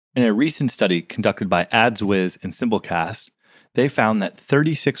In a recent study conducted by AdsWiz and Simplecast, they found that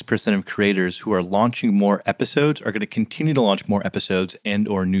 36% of creators who are launching more episodes are going to continue to launch more episodes and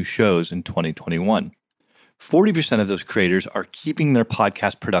or new shows in 2021. 40% of those creators are keeping their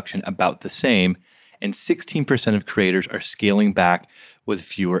podcast production about the same, and 16% of creators are scaling back with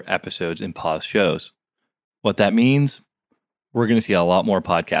fewer episodes and pause shows. What that means, we're going to see a lot more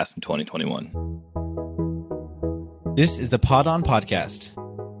podcasts in 2021. This is the Pod On Podcast.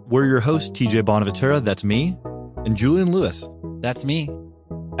 We're your hosts, TJ Bonaventura, that's me, and Julian Lewis. That's me.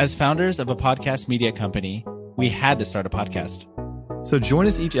 As founders of a podcast media company, we had to start a podcast. So join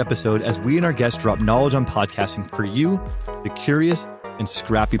us each episode as we and our guests drop knowledge on podcasting for you, the curious and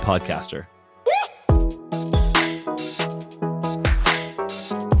scrappy podcaster.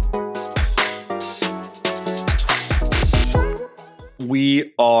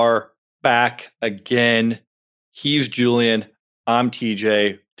 We are back again. He's Julian. I'm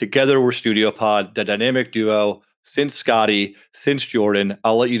TJ. Together we're StudioPod, the dynamic duo. Since Scotty, since Jordan,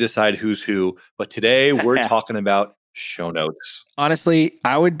 I'll let you decide who's who. But today we're talking about show notes. Honestly,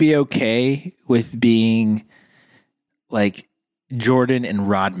 I would be okay with being like Jordan and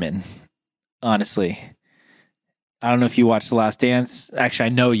Rodman. Honestly, I don't know if you watched The Last Dance. Actually, I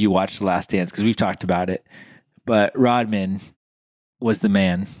know you watched The Last Dance because we've talked about it. But Rodman was the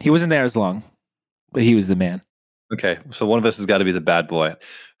man. He wasn't there as long, but he was the man. Okay, so one of us has got to be the bad boy.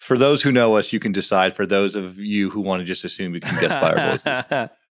 For those who know us, you can decide. For those of you who want to just assume, you can guess by our voices.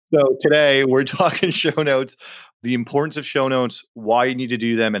 So today we're talking show notes, the importance of show notes, why you need to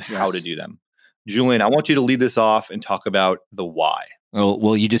do them, and how to do them. Julian, I want you to lead this off and talk about the why.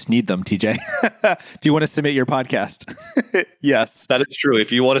 Well, you just need them, TJ. Do you want to submit your podcast? Yes. That is true.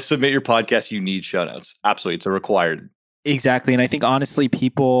 If you want to submit your podcast, you need show notes. Absolutely. It's a required. Exactly. And I think honestly,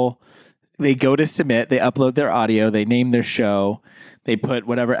 people, they go to submit, they upload their audio, they name their show, they put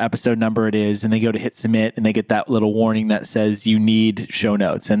whatever episode number it is, and they go to hit submit, and they get that little warning that says you need show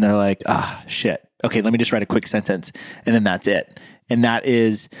notes. And they're like, shit. Okay, let me just write a quick sentence. And then that's it. And that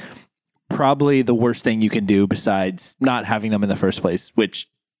is probably the worst thing you can do besides not having them in the first place, which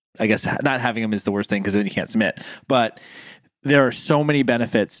I guess not having them is the worst thing because then you can't submit. But there are so many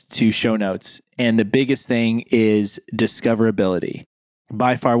benefits to show notes. And the biggest thing is discoverability.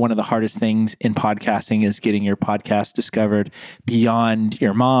 By far, one of the hardest things in podcasting is getting your podcast discovered beyond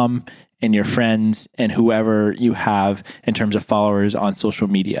your mom and your friends and whoever you have in terms of followers on social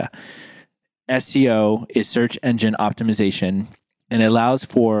media. SEO is search engine optimization, and it allows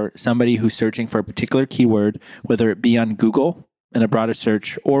for somebody who's searching for a particular keyword, whether it be on Google in a broader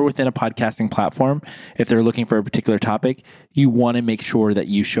search or within a podcasting platform. If they're looking for a particular topic, you want to make sure that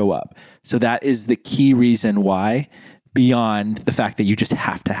you show up. So that is the key reason why, beyond the fact that you just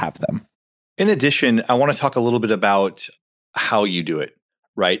have to have them. In addition, I want to talk a little bit about how you do it,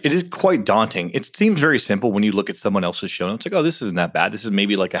 right? It is quite daunting. It seems very simple when you look at someone else's show notes. Like, oh, this isn't that bad. This is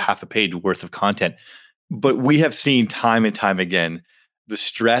maybe like a half a page worth of content. But we have seen time and time again the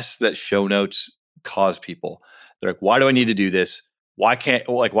stress that show notes cause people. They're like, why do I need to do this? Why can't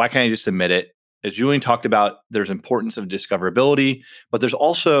I just submit it? As Julian talked about, there's importance of discoverability, but there's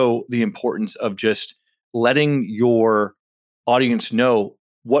also the importance of just letting your audience know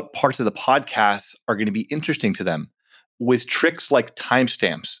what parts of the podcast are going to be interesting to them with tricks like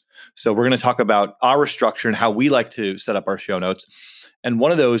timestamps. So we're going to talk about our structure and how we like to set up our show notes. And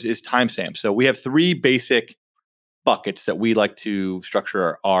one of those is timestamps. So we have three basic buckets that we like to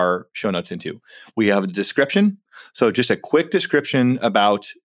structure our show notes into. We have a description. So just a quick description about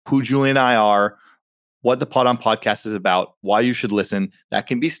who Julian and I are, what the Pod On Podcast is about, why you should listen. That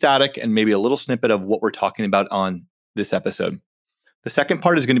can be static and maybe a little snippet of what we're talking about on this episode. The second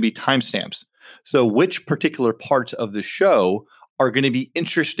part is going to be timestamps. So which particular parts of the show are going to be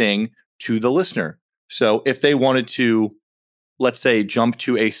interesting to the listener? So if they wanted to, let's say, jump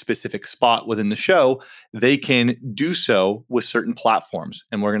to a specific spot within the show, they can do so with certain platforms.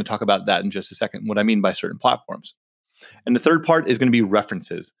 And we're going to talk about that in just a second, what I mean by certain platforms. And the third part is going to be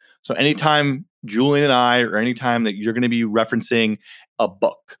references. So anytime Julian and I, or anytime that you're going to be referencing a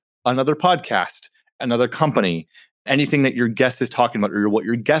book, another podcast, another company, anything that your guest is talking about or what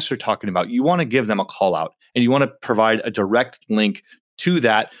your guests are talking about, you want to give them a call out and you want to provide a direct link to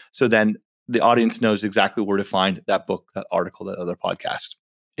that. So then the audience knows exactly where to find that book, that article, that other podcast.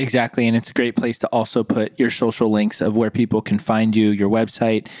 Exactly. And it's a great place to also put your social links of where people can find you, your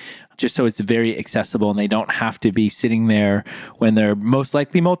website, just so it's very accessible and they don't have to be sitting there when they're most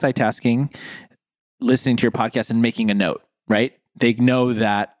likely multitasking, listening to your podcast and making a note, right? They know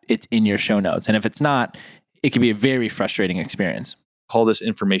that it's in your show notes. And if it's not, it can be a very frustrating experience. Call this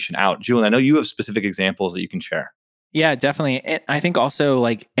information out. Julian, I know you have specific examples that you can share. Yeah, definitely. And I think also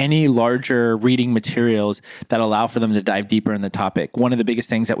like any larger reading materials that allow for them to dive deeper in the topic. One of the biggest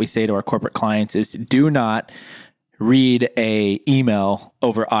things that we say to our corporate clients is do not read a email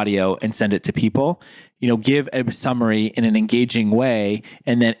over audio and send it to people. Give a summary in an engaging way.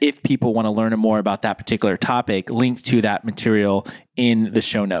 And then if people want to learn more about that particular topic, link to that material in the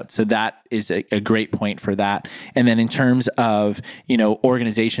show notes. So that is a great point for that. And then in terms of,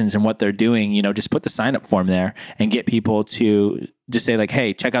 organizations and what they're doing, just put the sign up form there and get people to just say like,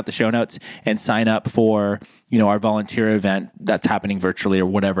 hey, check out the show notes and sign up for, our volunteer event that's happening virtually or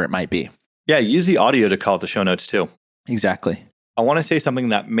whatever it might be. Yeah, use the audio to call it the show notes too. Exactly. I want to say something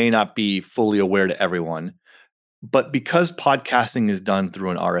that may not be fully aware to everyone, but because podcasting is done through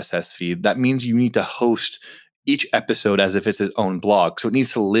an RSS feed, that means you need to host each episode as if it's its own blog. So it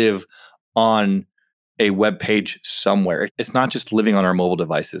needs to live on a web page somewhere. It's not just living on our mobile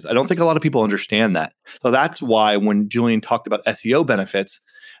devices. I don't think a lot of people understand that. So that's why when Julian talked about SEO benefits,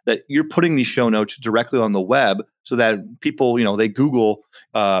 that you're putting these show notes directly on the web so that people, they Google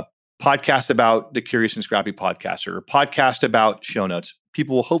podcast about the Curious and Scrappy podcaster or podcast about show notes.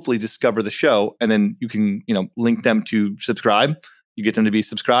 People will hopefully discover the show, and then you can, link them to subscribe. You get them to be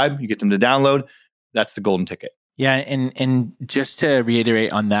subscribed. You get them to download. That's the golden ticket. Yeah, and just to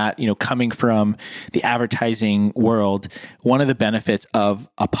reiterate on that, coming from the advertising world, one of the benefits of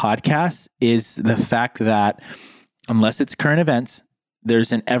a podcast is the fact that unless it's current events,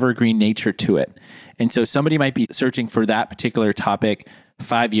 there's an evergreen nature to it. And so somebody might be searching for that particular topic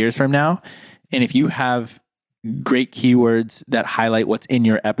 5 years from now. And if you have great keywords that highlight what's in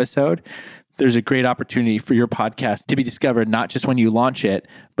your episode, there's a great opportunity for your podcast to be discovered, not just when you launch it,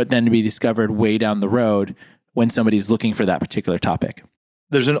 but then to be discovered way down the road when somebody's looking for that particular topic.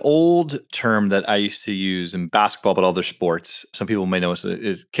 There's an old term that I used to use in basketball, but other sports. Some people may know it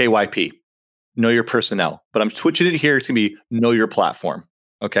is KYP, know your personnel. But I'm switching it here. It's going to be know your platform.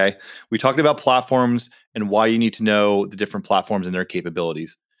 Okay. We talked about platforms and why you need to know the different platforms and their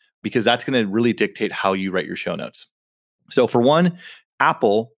capabilities, because that's going to really dictate how you write your show notes. So for one,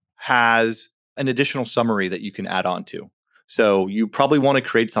 Apple has an additional summary that you can add on to. So you probably want to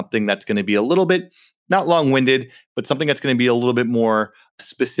create something that's going to be a little bit, not long-winded, but something that's going to be a little bit more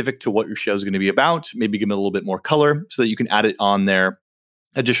specific to what your show is going to be about, maybe give it a little bit more color so that you can add it on their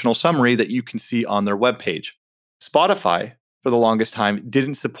additional summary that you can see on their webpage. Spotify, for the longest time,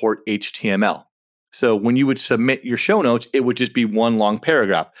 didn't support HTML. So when you would submit your show notes, it would just be one long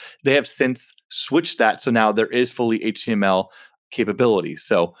paragraph. They have since switched that. So now there is fully HTML capabilities.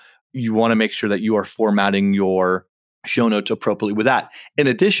 So you want to make sure that you are formatting your show notes appropriately with that. In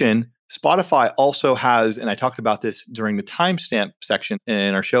addition, Spotify also has, and I talked about this during the timestamp section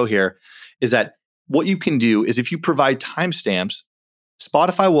in our show here, is that what you can do is if you provide timestamps,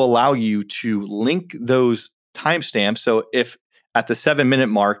 Spotify will allow you to link those timestamps. So if at the 7-minute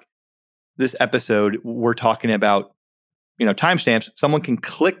mark, this episode, we're talking about, timestamps, someone can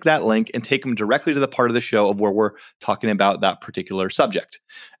click that link and take them directly to the part of the show of where we're talking about that particular subject.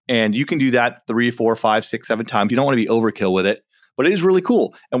 And you can do that 3, 4, 5, 6, 7 times. You don't want to be overkill with it, but it is really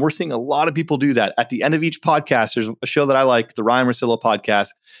cool. And we're seeing a lot of people do that. At the end of each podcast, there's a show that I like, the Ryan Russillo podcast.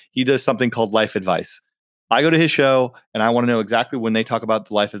 He does something called Life Advice. I go to his show and I want to know exactly when they talk about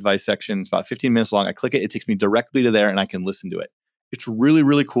the life advice section. It's about 15 minutes long. I click it. It takes me directly to there and I can listen to it. It's really,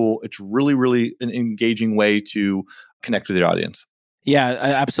 really cool. It's really, really an engaging way to connect with your audience. Yeah,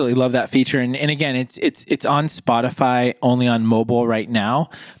 I absolutely love that feature. And again, it's on Spotify only on mobile right now,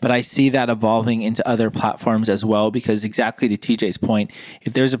 but I see that evolving into other platforms as well, because exactly to TJ's point,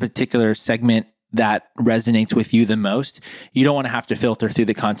 if there's a particular segment that resonates with you the most, you don't want to have to filter through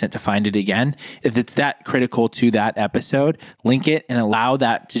the content to find it again. If it's that critical to that episode, link it and allow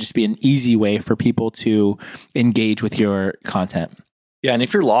that to just be an easy way for people to engage with your content. Yeah, and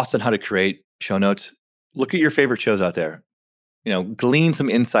if you're lost on how to create show notes, look at your favorite shows out there. Glean some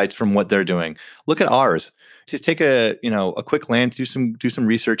insights from what they're doing. Look at ours. Just take a quick glance, do some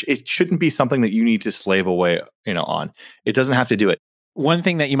research. It shouldn't be something that you need to slave away, on. It doesn't have to do it. One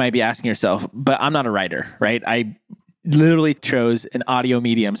thing that you might be asking yourself, but I'm not a writer, right? I literally chose an audio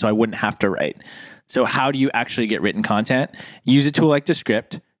medium so I wouldn't have to write. So how do you actually get written content? Use a tool like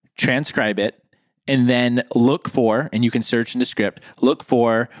Descript, transcribe it, and then look for, and you can search in Descript, look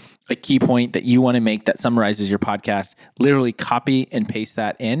for a key point that you want to make that summarizes your podcast, literally copy and paste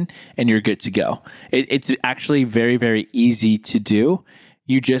that in, and you're good to go. It's actually very, very easy to do.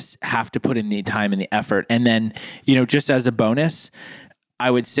 You just have to put in the time and the effort. And then, just as a bonus, I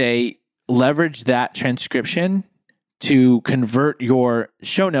would say leverage that transcription to convert your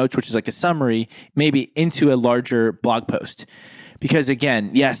show notes, which is like a summary, maybe into a larger blog post. Because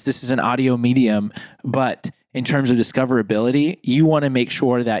again, yes, this is an audio medium, but in terms of discoverability, you want to make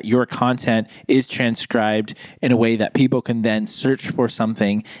sure that your content is transcribed in a way that people can then search for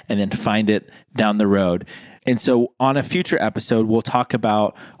something and then find it down the road. And so on a future episode, we'll talk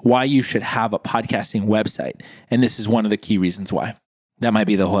about why you should have a podcasting website. And this is one of the key reasons why. That might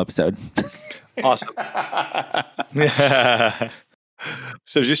be the whole episode. Awesome.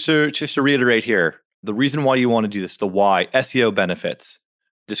 So just to reiterate here, the reason why you want to do this, the why, SEO benefits,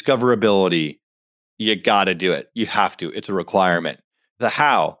 discoverability, you got to do it. You have to. It's a requirement. The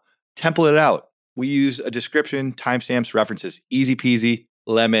how, template it out. We use a description, timestamps, references. Easy peasy,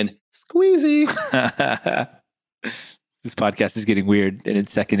 lemon squeezy. This podcast is getting weird in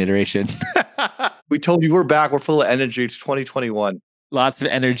its second iteration. We told you we're back. We're full of energy. It's 2021. Lots of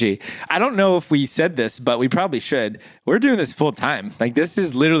energy. I don't know if we said this, but we probably should. We're doing this full time. Like, this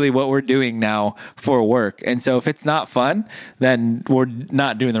is literally what we're doing now for work. And so if it's not fun, then we're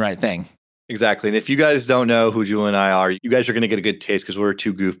not doing the right thing. Exactly. And if you guys don't know who Julian and I are, you guys are going to get a good taste because we're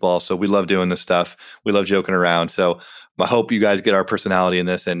two goofballs. So we love doing this stuff. We love joking around. So I hope you guys get our personality in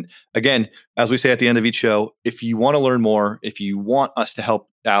this. And again, as we say at the end of each show, if you want to learn more, if you want us to help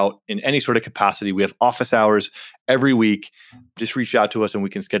out in any sort of capacity, we have office hours every week. Just reach out to us and we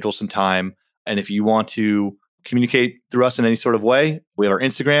can schedule some time. And if you want to communicate through us in any sort of way, we have our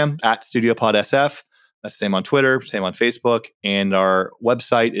Instagram at StudioPodSF. That's the same on Twitter, same on Facebook. And our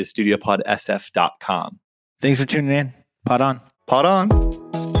website is studiopodsf.com. Thanks for tuning in. Pod on. Pod on.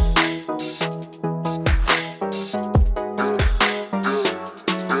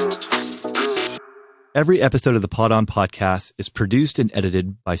 Every episode of the Pod On podcast is produced and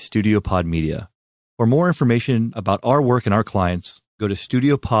edited by Studio Pod Media. For more information about our work and our clients, go to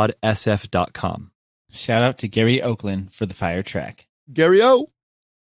studiopodsf.com. Shout out to Gary Oakland for the fire track. Gary O.